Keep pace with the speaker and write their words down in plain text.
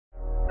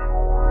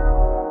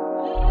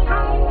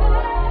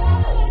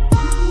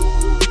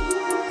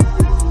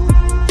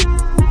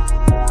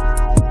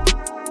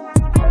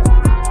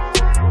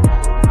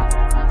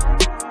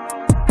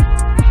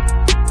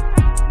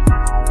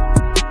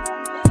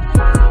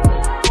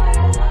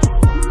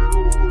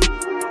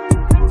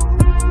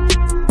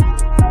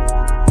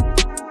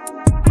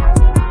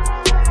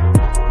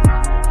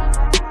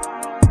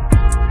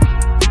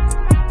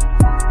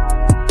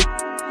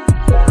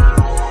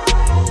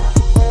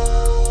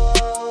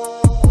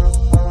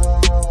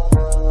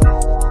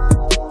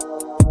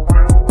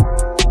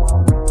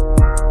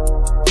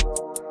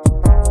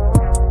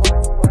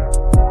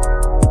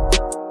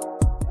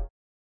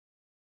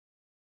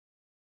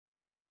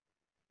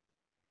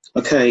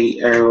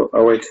Okay, all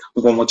right,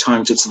 one more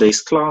time to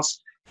today's class.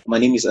 My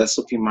name is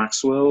Sophie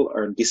Maxwell,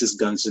 and this is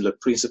Gonzilla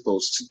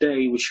Principles.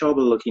 Today, we shall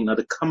be looking at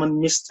the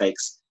common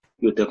mistakes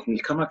you'll definitely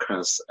come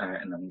across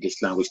in an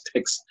English language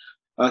text.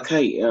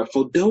 Okay,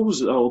 for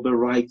those who will be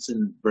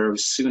writing very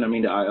soon,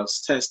 the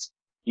IELTS test,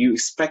 you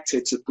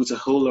expected to put a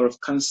whole lot of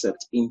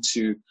concept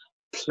into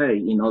play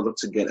in order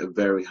to get a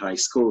very high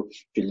score.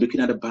 If you're looking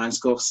at a band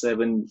score of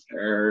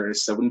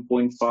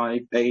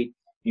 7.58,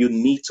 you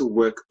need to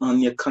work on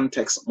your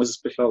context, most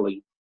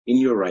especially in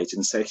your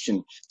writing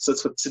section. So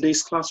for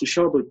today's class, we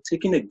shall be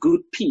taking a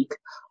good peek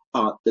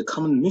at the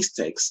common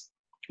mistakes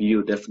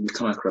you definitely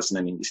come across in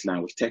an English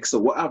language text. So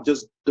what I've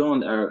just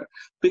done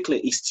quickly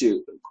is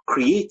to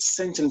create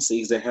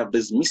sentences that have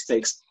these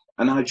mistakes,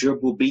 and our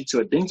job will be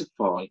to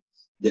identify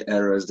the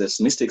errors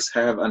these mistakes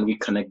have, and we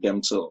connect them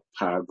to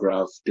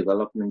paragraph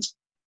development.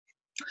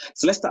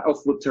 So let's start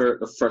off with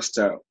the first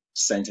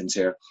sentence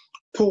here.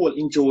 Paul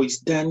enjoys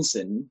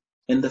dancing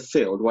in the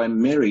field while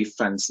Mary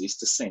fancies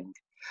to sing.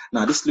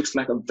 Now, this looks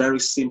like a very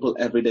simple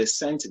everyday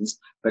sentence,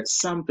 but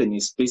something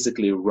is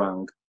basically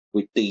wrong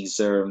with this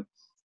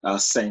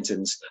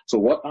sentence. So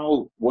what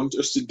I want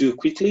us to do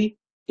quickly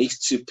is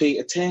to pay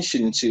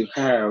attention to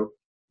how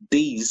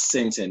this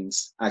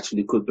sentence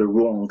actually could be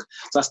wrong.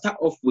 So I start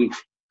off with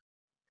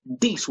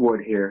this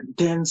word here,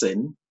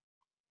 dancing.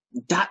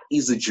 That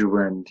is a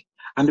gerund.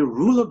 And the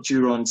rule of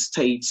gerund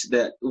states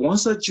that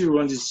once a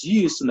gerund is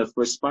used in the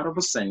first part of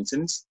a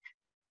sentence,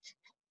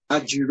 a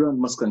gerund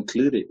must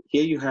conclude it.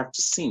 Here you have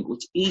to sing,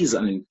 which is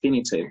an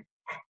infinitive.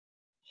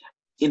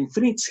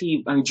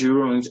 Infinitive and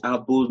gerund are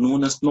both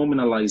known as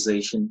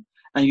nominalization,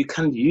 and you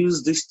can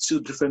use these two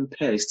different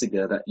pairs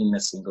together in a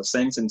single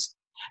sentence.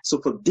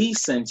 So for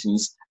this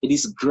sentence, it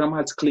is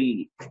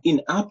grammatically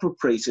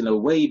inappropriate in a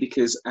way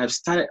because I've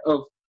started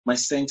off my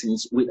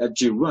sentence with a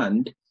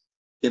gerund,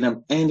 then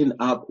I'm ending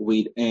up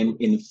with an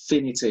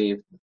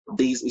infinitive.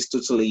 This is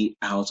totally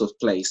out of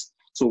place.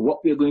 So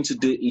what we're going to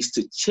do is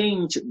to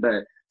change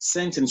the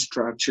sentence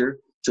structure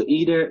to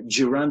either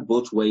gerund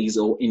both ways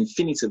or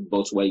infinitive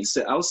both ways.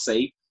 So I'll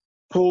say,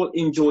 Paul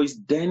enjoys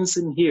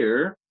dancing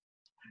here.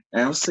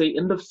 And I'll say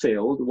in the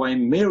field, while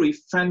Mary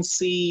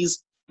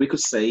fancies, we could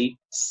say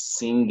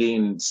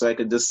singing. So I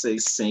could just say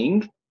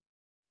singing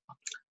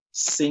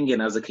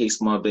as the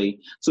case might be.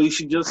 So you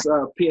should just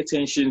pay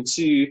attention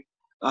to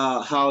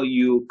how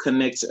you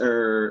connect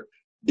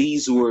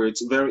these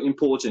words, very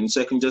important.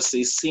 So I can just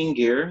say sing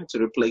here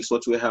to replace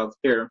what we have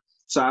here.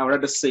 So I'd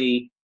rather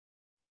say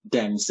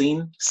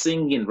dancing,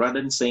 singing,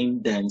 rather than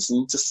saying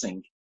dancing to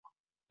sing.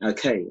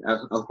 Okay,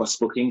 I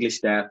spoke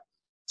English there.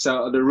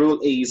 So the rule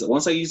is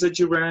once I use a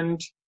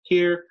gerund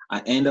here,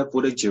 I end up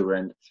with a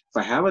gerund. If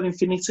I have an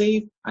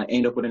infinitive, I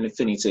end up with an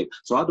infinitive.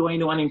 So how do I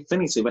know an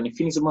infinitive? An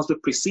infinitive must be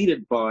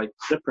preceded by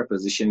the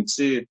preposition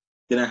to.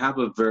 Then I have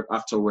a verb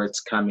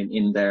afterwards coming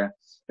in there.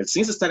 But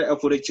since I started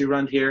off with a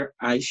gerund here,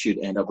 I should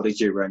end up with a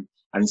gerund.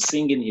 And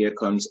singing here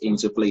comes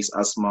into place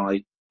as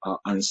my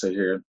answer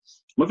here.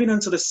 Moving on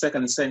to the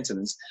second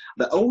sentence.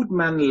 The old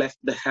man left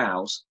the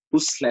house who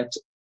slept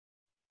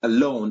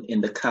alone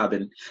in the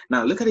cabin.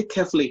 Now look at it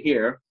carefully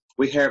here.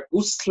 We have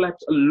who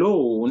slept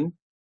alone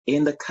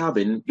in the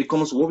cabin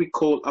becomes what we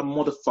call a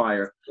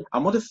modifier.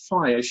 A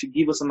modifier should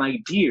give us an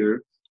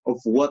idea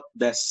of what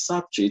the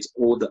subject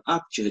or the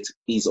object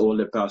is all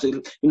about.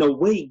 In a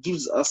way, it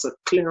gives us a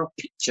clearer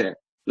picture,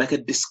 like a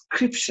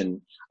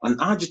description, an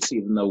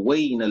adjective in a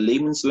way, in a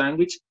layman's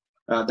language.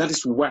 That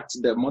is what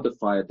the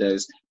modifier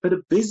does. But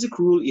the basic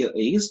rule here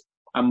is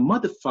a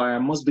modifier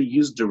must be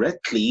used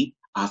directly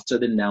after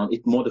the noun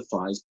it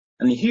modifies.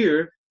 And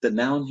here, the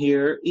noun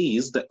here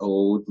is the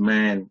old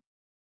man.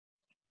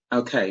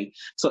 Okay,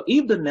 so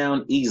if the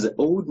noun is the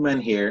old man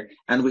here,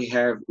 and we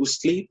have who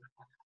sleep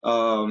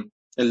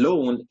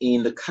alone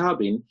in the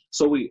cabin,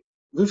 so we've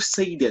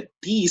said that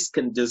these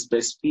can just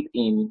best fit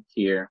in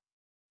here.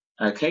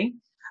 Okay,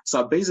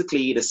 so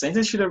basically the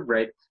sentence should have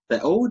read,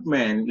 the old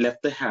man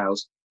left the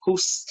house who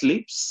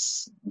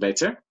sleeps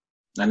better,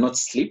 and not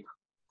sleep,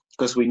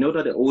 because we know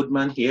that the old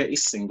man here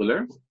is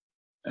singular.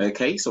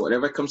 Okay, so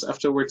whatever comes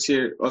afterwards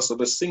here also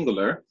the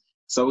singular.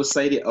 So we'll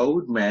say the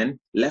old man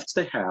left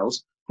the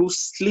house who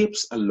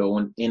sleeps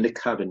alone in the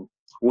cabin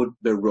would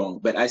be wrong.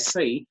 But I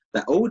say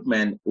the old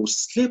man who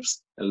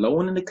sleeps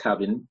alone in the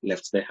cabin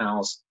left the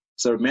house.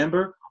 So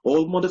remember,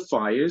 all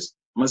modifiers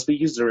must be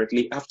used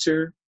directly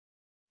after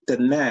the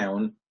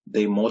noun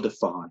they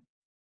modify.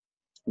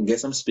 I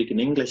guess I'm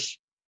speaking English.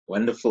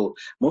 Wonderful.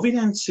 Moving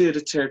on to the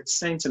third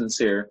sentence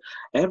here.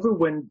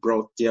 Everyone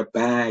brought their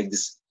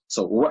bags.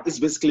 So what is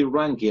basically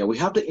wrong here? We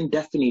have the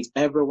indefinite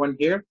everyone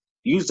here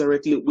used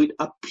directly with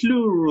a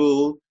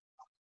plural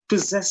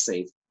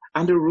possessive.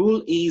 And the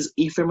rule is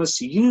if I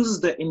must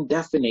use the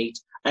indefinite,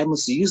 I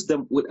must use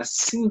them with a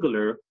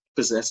singular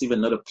possessive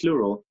and not a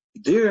plural.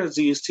 Theirs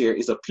used here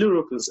is a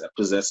plural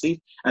possessive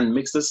and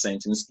makes the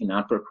sentence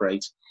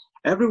inappropriate.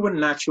 Everyone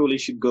naturally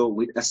should go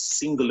with a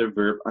singular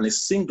verb and a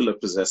singular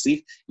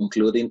possessive,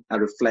 including a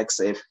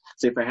reflexive.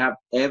 So if I have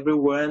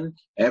everyone,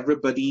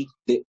 everybody,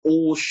 they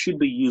all should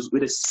be used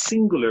with a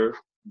singular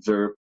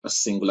verb, a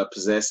singular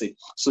possessive.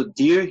 So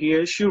dear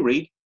here should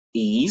read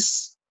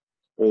is,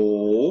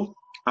 or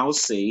I'll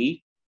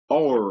say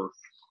or.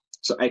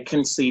 So I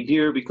can say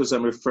dear because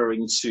I'm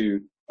referring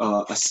to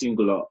a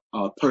singular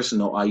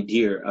personal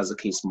idea, as the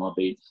case might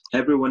be.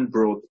 Everyone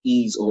brought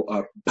is or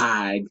a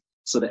bag.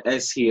 So the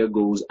S here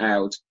goes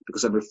out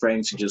because I'm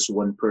referring to just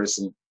one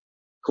person.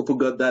 Hope you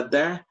got that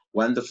there.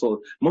 Wonderful.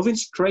 Moving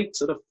straight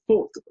to the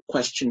fourth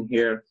question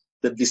here.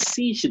 The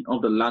decision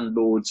of the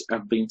landlords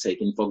have been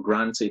taken for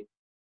granted.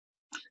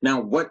 Now,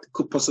 what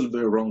could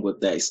possibly be wrong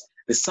with this?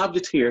 The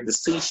subject here,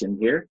 decision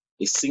here,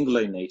 is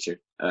singular in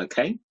nature.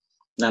 Okay.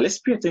 Now, let's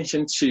pay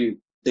attention to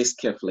this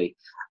carefully.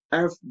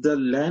 If the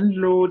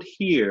landlord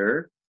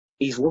here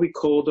is what we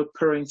call the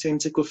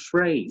parententical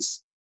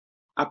phrase.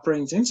 A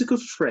parententical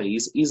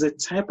phrase is a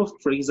type of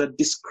phrase that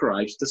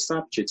describes the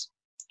subject.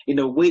 In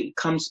a way, it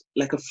comes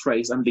like a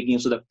phrase and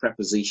begins with a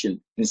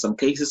preposition, in some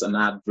cases an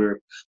adverb.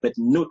 But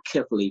note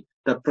carefully,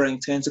 the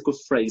parententical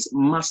phrase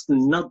must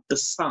not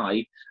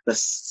decide the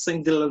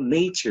singular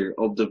nature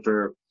of the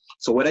verb.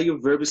 So whether your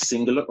verb is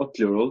singular or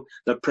plural,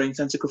 the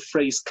parententical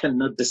phrase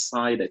cannot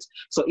decide it.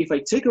 So if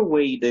I take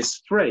away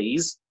this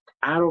phrase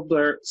out of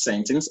the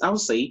sentence, I'll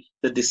say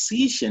the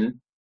decision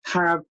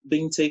have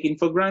been taken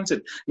for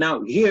granted.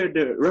 Now here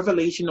the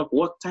revelation of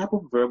what type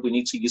of verb we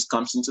need to use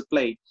comes into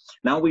play.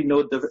 Now we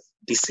know the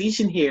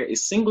decision here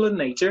is singular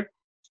nature,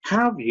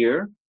 have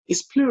here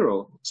is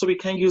plural. So we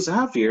can use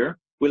have here,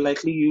 we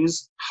likely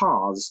use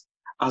has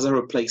as a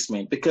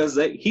replacement because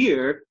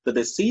here the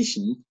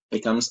decision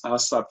becomes our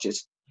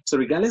subject. So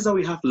regardless that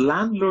we have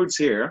landlords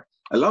here,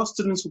 a lot of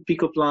students will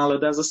pick up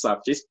landlord as a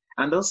subject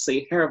and they'll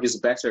say have is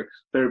better.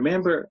 But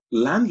remember,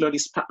 landlord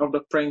is part of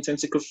the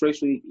parententical phrase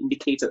we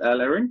indicated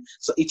earlier,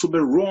 so it would be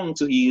wrong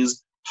to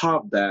use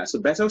have there. So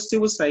better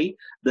still will say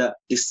the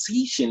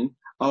decision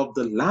of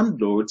the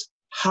landlord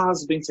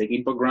has been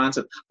taken for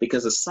granted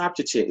because the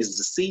subject here is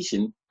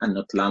decision and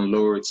not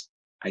landlords.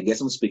 I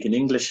guess I'm speaking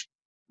English.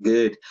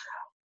 Good.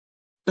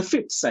 The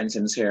fifth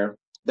sentence here,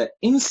 the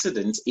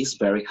incident is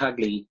very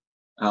ugly.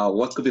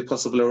 What could be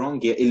possibly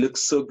wrong here? It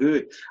looks so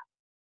good.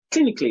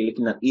 Clinically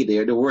looking at it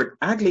there, the word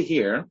ugly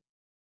here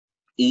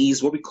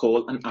is what we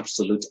call an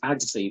absolute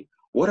adjective.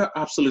 What are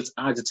absolute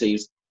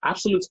adjectives?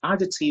 Absolute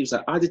adjectives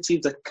are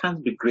adjectives that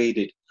can't be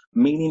graded,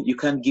 meaning you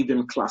can't give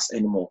them class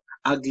anymore.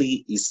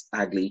 Ugly is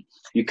ugly.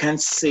 You can't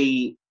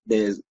say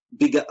there's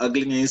bigger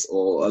ugliness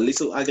or a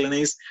little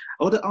ugliness.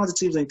 Other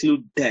adjectives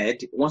include dead.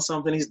 Once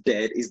something is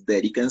dead, is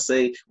dead. You can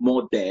say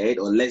more dead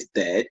or less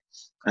dead.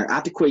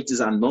 Adequate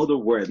is another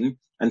word.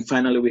 And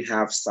finally, we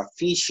have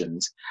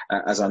sufficient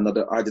as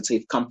another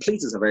adjective.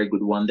 Complete is a very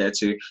good one there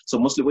too. So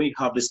mostly when you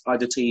have these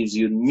adjectives,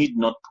 you need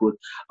not put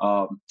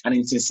an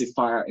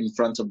intensifier in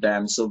front of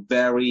them. So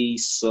very,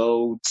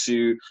 so,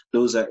 to,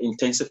 those are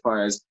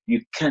intensifiers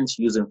you can't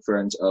use in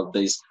front of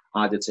this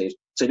adjective.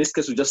 So in this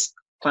case, we just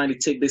kindly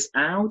take this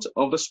out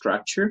of the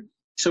structure.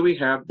 So we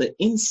have the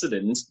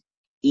incident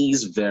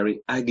is very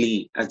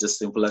ugly, as just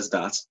simple as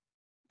that.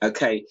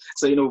 Okay,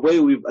 so in a way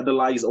we've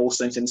analyzed all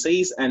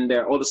sentences and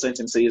there are other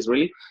sentences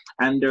really,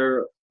 and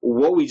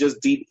what we just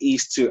did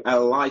is to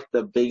highlight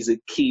the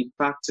basic key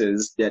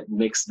factors that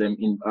makes them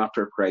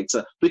inappropriate.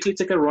 So quickly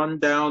take a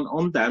rundown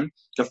on them.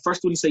 The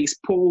first one says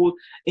Paul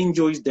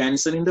enjoys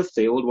dancing in the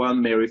field while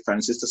Mary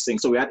fancies to sing.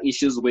 So we had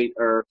issues with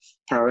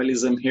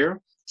parallelism here.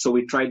 So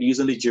we tried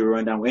using the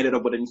gerund and we ended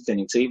up with an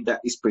infinitive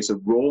that is pretty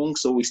wrong.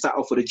 So we start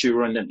off with a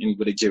gerund and end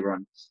with a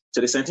gerund.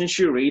 So the sentence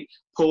should read,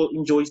 Paul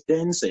enjoys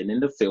dancing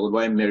in the field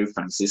while Mary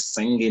fancies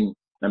singing.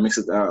 That makes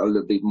it a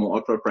little bit more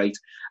appropriate.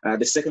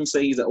 The second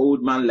says the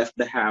old man left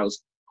the house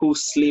who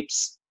sleep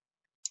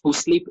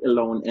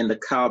alone in the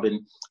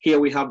cabin. Here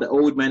we have the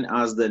old man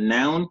as the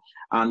noun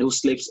and who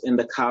sleeps in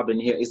the cabin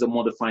here is the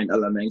modifying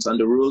element. And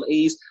the rule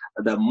is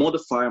the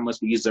modifier must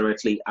be used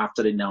directly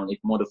after the noun it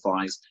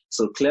modifies.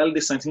 So clearly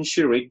the sentence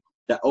should read,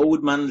 the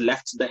old man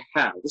left the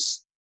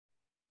house.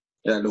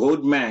 The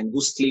old man who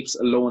sleeps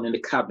alone in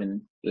the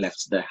cabin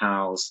left the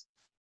house.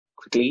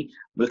 Quickly,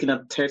 looking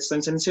at the third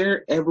sentence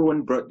here,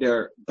 everyone brought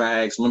their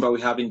bags. Remember,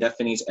 we have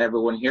indefinite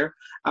everyone here.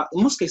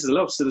 In most cases, a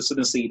lot of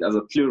students see it as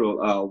a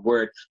plural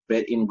word,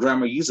 but in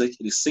grammar usage,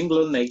 it is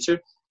singular nature,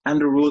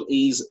 and the rule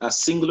is a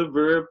singular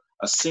verb,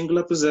 a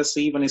singular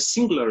possessive, and a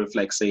singular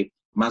reflexive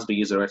must be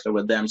used directly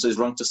with them. So it's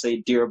wrong to say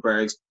dear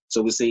bags,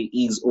 so we say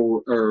is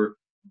or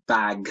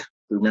bag.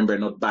 Remember,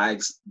 not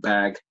bags,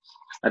 bag.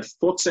 At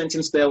fourth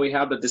sentence there, we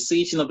have the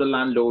decision of the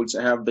landlords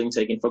have been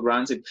taken for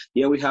granted.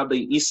 Here we have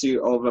the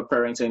issue of a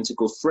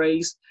parententical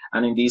phrase.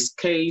 And in this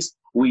case,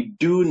 we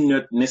do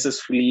not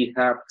necessarily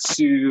have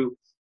to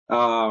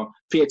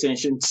pay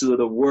attention to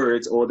the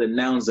words or the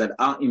nouns that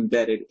are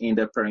embedded in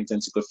the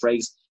parententical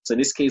phrase. So in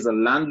this case, the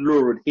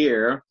landlord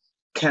here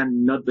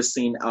cannot be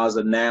seen as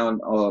a noun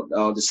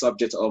or the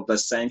subject of the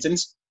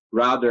sentence.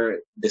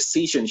 Rather,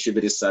 decision should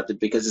be decided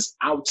because it's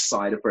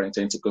outside the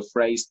parententical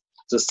phrase.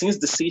 So since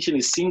decision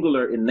is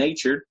singular in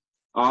nature,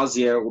 as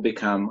here will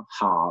become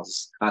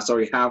has.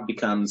 Have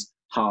becomes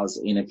has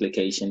in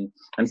application.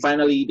 And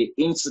finally, the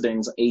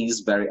incident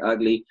is very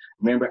ugly.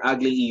 Remember,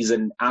 ugly is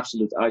an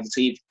absolute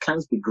adjective,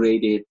 can't be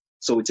graded.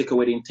 So we take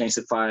away the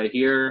intensifier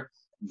here,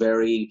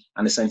 very,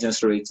 and the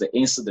sentence reads, the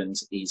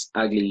incident is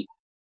ugly.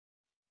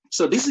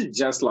 So this is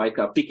just like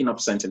picking up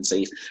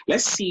sentences.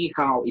 Let's see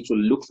how it will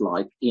look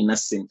like in a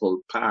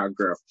simple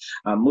paragraph.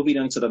 Moving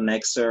on to the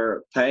next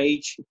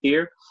page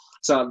here.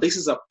 So this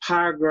is a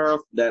paragraph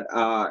that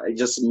I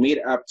just made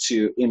up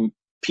to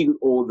impute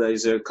all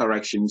those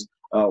corrections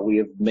we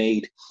have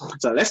made.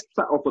 So let's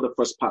start off with the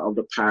first part of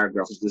the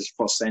paragraph, this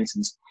first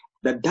sentence.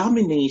 The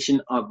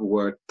domination of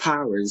word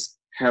powers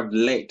have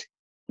led.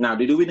 Now,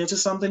 did we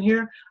notice something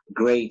here?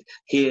 Great.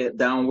 Here,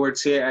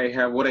 downwards here, I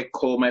have what I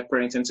call my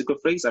parententical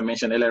phrase. I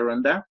mentioned earlier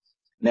on that.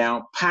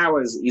 Now,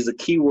 powers is a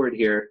key word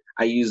here.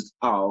 I used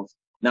of.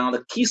 Now,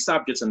 the key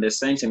subject in this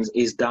sentence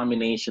is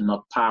domination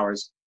of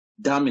powers.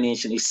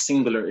 Domination is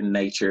singular in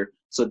nature.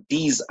 So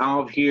these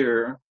of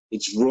here,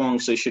 it's wrong.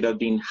 So it should have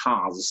been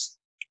has,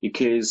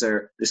 because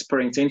this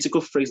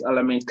parententical phrase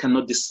element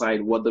cannot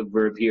decide what the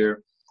verb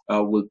here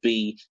will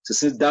be. So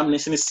since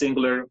domination is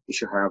singular, it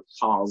should have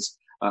has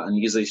and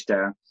usage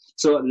there.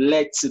 So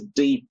let's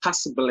the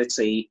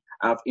possibility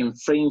of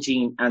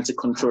infringing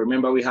anti-control.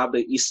 Remember, we have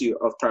the issue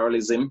of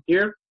parallelism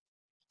here.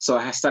 So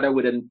I started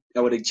with a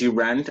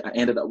gerund. I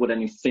ended up with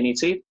an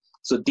infinitive.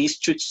 So this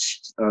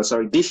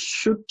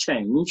should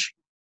change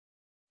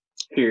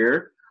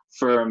here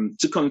from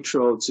to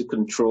control to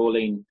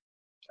controlling.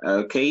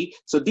 Okay,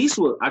 so this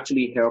will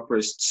actually help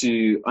us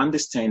to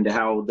understand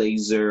how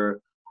these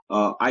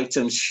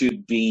items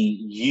should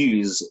be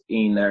used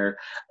in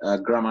a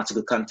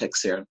grammatical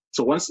context here.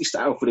 So once you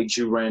start off with a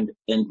gerund,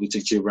 end with a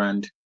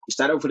gerund. You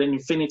start off with an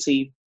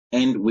infinitive,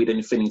 end with an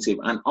infinitive.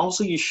 And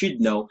also you should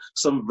know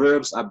some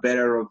verbs are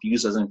better off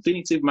used as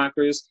infinitive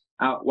markers,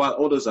 while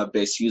others are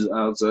best used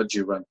as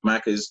gerund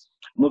markers.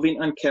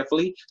 Moving on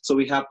carefully, so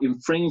we have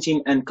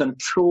infringing and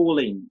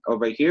controlling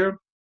over here,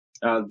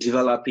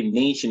 developing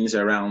nations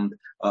around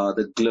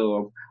the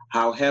globe.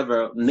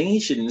 However,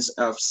 nations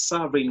of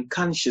sovereign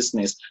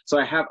consciousness. So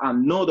I have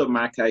another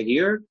marker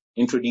here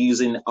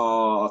introducing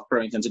a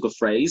parententical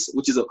phrase,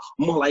 which is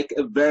more like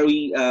a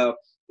very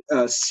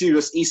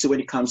serious issue when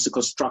it comes to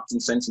constructing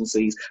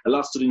sentences. A lot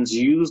of students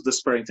use the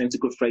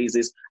parententical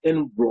phrases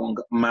in wrong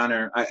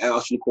manner. I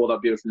actually call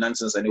that beautiful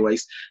nonsense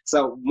anyways.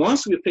 So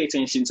once we pay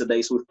attention to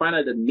this, we find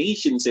out that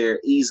nations here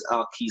is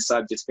our key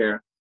subject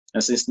here.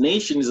 And since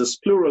nations is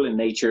plural in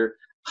nature,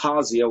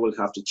 has here will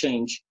have to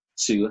change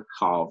to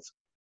have.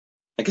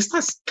 I guess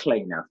that's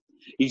clear enough.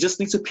 You just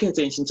need to pay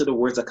attention to the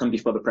words that come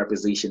before the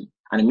preposition,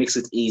 and it makes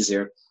it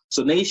easier.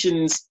 So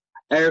nations,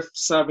 earth,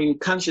 sovereign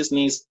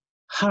consciousness,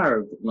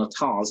 have, not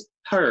has,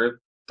 have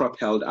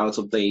propelled out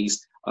of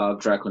these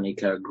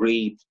draconic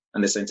greed,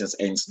 and the sentence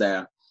ends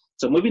there.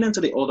 So moving on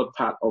to the other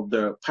part of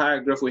the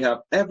paragraph, we have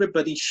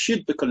everybody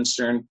should be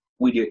concerned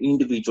with your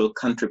individual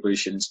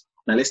contributions.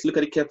 Now let's look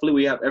at it carefully.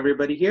 We have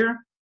everybody here,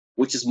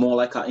 which is more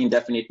like an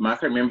indefinite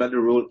marker. Remember, the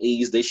rule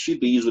is they should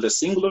be used with a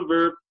singular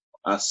verb,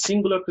 a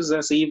singular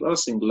possessive, or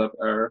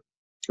singular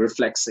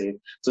reflexive.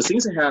 So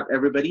since I have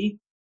everybody,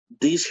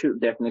 this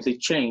should definitely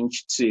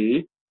change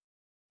to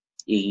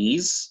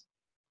is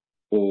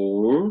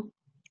or.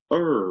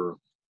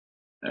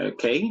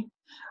 Okay.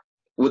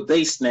 With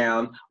this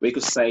noun, we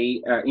could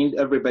say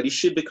everybody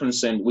should be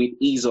concerned with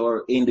his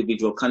or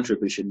individual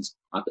contributions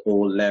at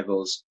all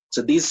levels.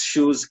 So this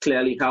shows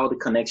clearly how the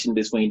connection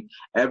between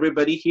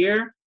everybody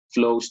here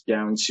flows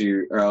down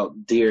to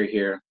there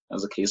here,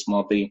 as the case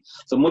might be.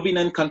 So moving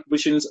on,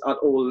 contributions at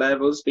all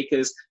levels,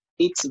 because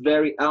it's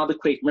very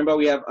adequate. Remember,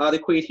 we have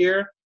adequate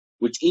here,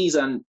 which is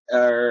an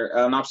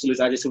absolute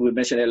adjective we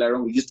mentioned earlier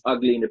on. We used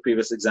ugly in the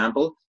previous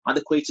example.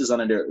 Adequate is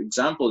another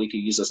example you can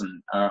use as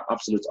an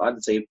absolute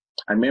adjective.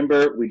 And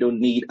remember, we don't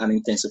need an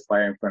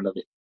intensifier in front of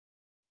it.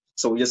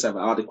 So we just have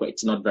adequate,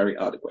 not very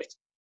adequate.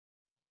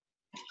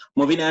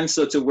 Moving on,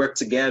 so to work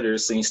together,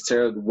 since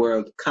third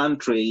world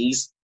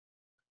countries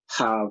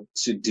have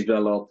to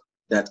develop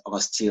that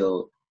are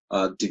still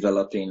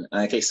developing.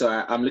 Okay, so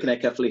I'm looking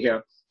at carefully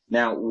here.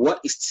 Now, what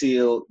is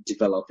still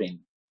developing?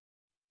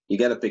 You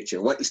get a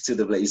picture. What is still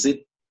developing? Is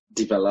it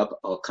developed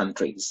or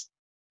countries?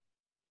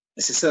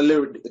 This is a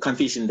little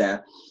confusion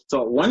there.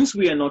 So once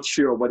we are not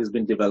sure what has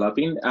been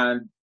developing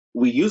and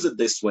we use it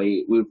this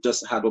way, we've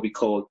just had what we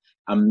call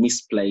a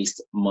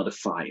misplaced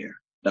modifier.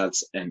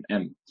 That's an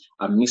M,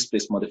 a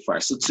misplaced modifier.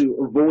 So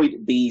to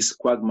avoid this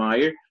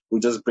quagmire, we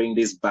just bring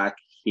this back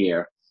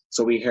here.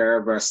 So we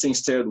have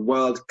since third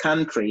world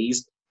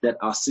countries that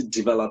are still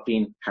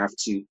developing have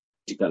to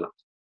develop.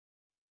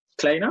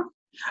 Clear enough?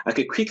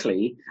 Okay,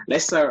 quickly,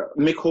 let's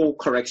make all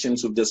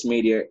corrections we've just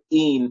made here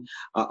in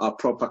a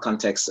proper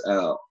context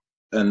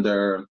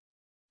under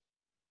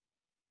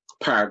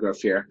paragraph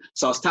here.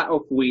 So I'll start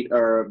off with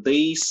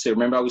this.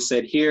 Remember we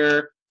said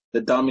here,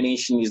 the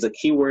domination is the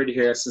key word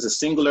here since it's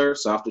singular.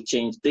 So I have to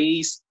change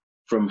this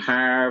from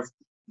have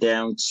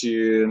down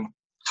to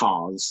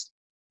has.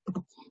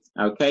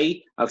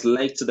 Okay, I'd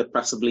like to the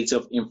possibility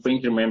of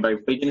infringement. Remember,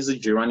 infringement is a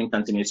gerund in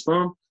continuous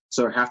form.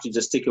 So I have to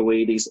just take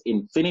away this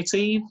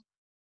infinitive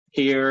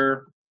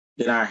here.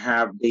 Then I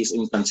have this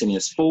in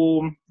continuous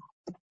form.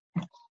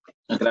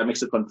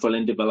 Academics of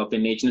controlling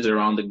developing nations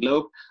around the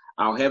globe.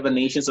 However,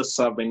 nations of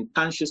sovereign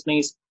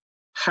consciousness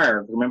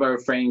have, remember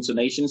referring to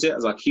nations here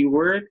as a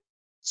keyword,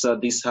 so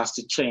this has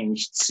to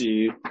change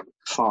to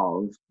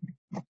have.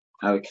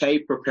 Okay,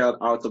 propelled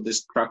out of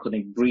this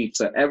draconic breed.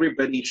 So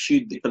everybody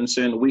should be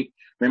concerned with,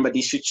 remember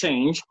this should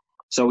change.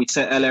 So we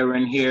said earlier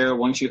in here,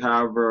 once you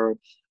have an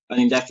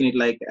indefinite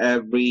like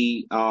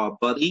every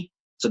body,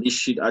 so this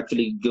should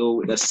actually go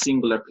with a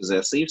singular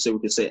possessive. So we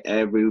could say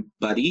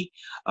everybody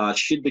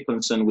should be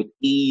concerned with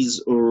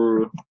ease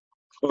or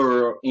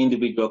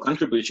individual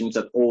contributions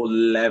at all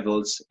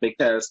levels,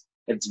 because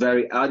it's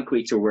very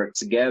adequate to work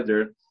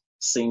together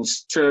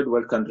since third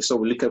world countries. So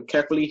we look up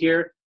carefully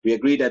here. We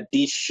agree that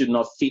this should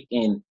not fit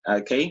in,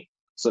 okay?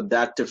 So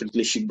that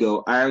definitely should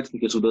go out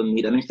because we don't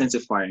need an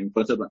intensifier in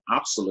front of an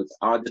absolute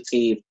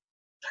adjective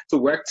to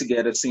work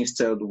together since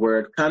third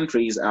world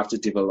countries have to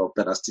develop,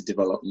 that has to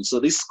develop. And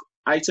so this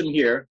item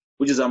here,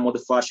 which is a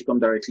modifier, should come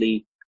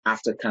directly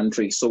after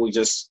country. So we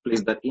just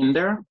place that in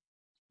there.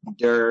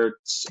 Dirt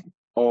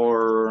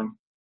or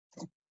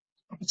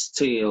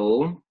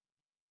still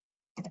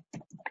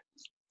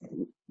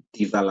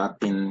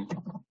developing.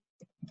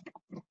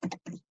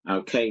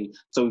 Okay,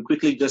 so we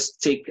quickly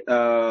just take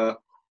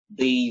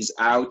these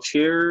out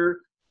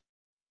here.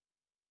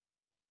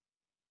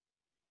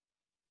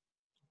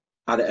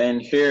 At the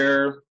end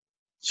here,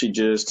 should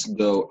just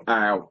go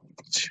out.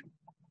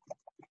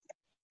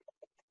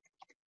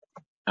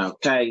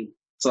 Okay,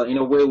 so in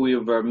a way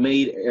we've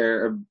made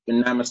a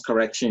enormous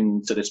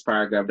correction to this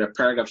paragraph. The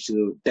paragraph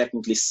should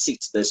definitely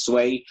sit this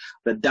way.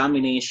 The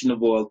domination of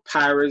world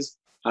powers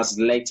has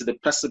led to the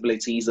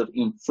possibilities of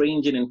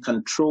infringing and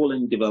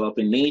controlling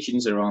developing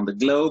nations around the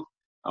globe.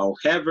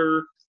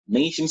 However,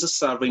 nations of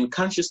sovereign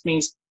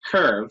consciousness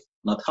have,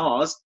 not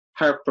has,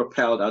 have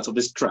propelled out of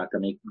this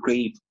draconic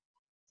grave.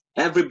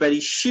 Everybody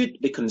should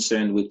be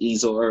concerned with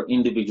his or her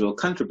individual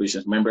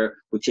contributions. Remember,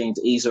 we changed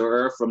his or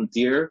her from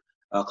their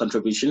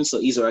contributions,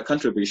 so his or her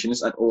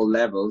contributions at all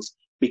levels,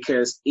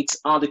 because it's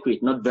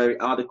adequate, not very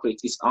adequate,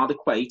 it's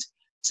adequate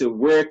to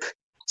work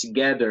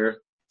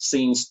together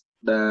since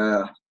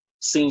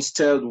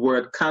third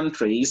world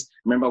countries,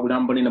 remember we're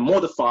not putting a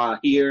modifier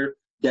here,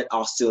 that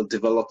are still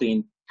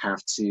developing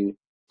have to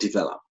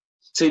develop.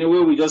 So in a way,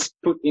 we just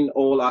put in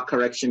all our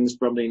corrections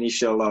from the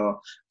initial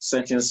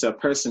sentence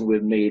person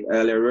we've made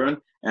earlier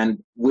on,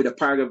 and with a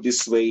paragraph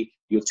this way,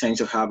 you tend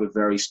to have a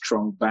very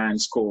strong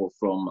band score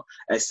from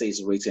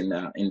essays written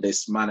in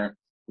this manner,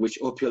 which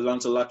hope you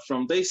learned a lot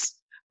from this.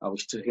 I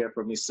wish to hear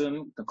from you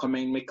soon. You can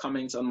make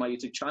comments on my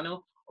YouTube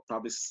channel, or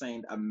probably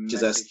send a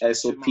message at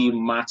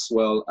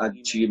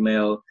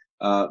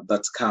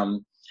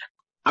sopmaxwell@gmail.com.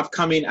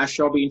 Upcoming, I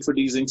shall be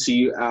introducing to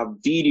you a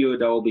video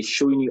that will be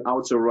showing you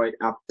how to write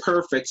a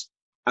perfect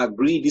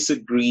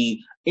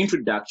agree-disagree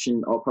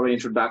introduction, or probably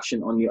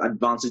introduction on your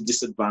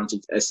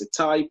advantage-disadvantage essay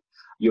type,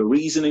 your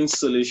reasoning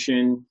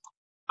solution,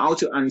 how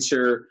to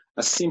answer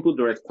a simple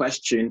direct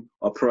question,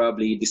 or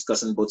probably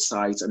discussing both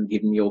sides and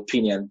giving your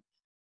opinion.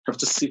 Hope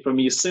to see from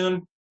you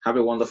soon. Have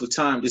a wonderful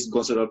time. This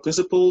goes with our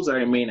principles. I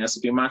remain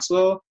SOP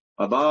Maxwell.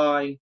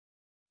 Bye-bye.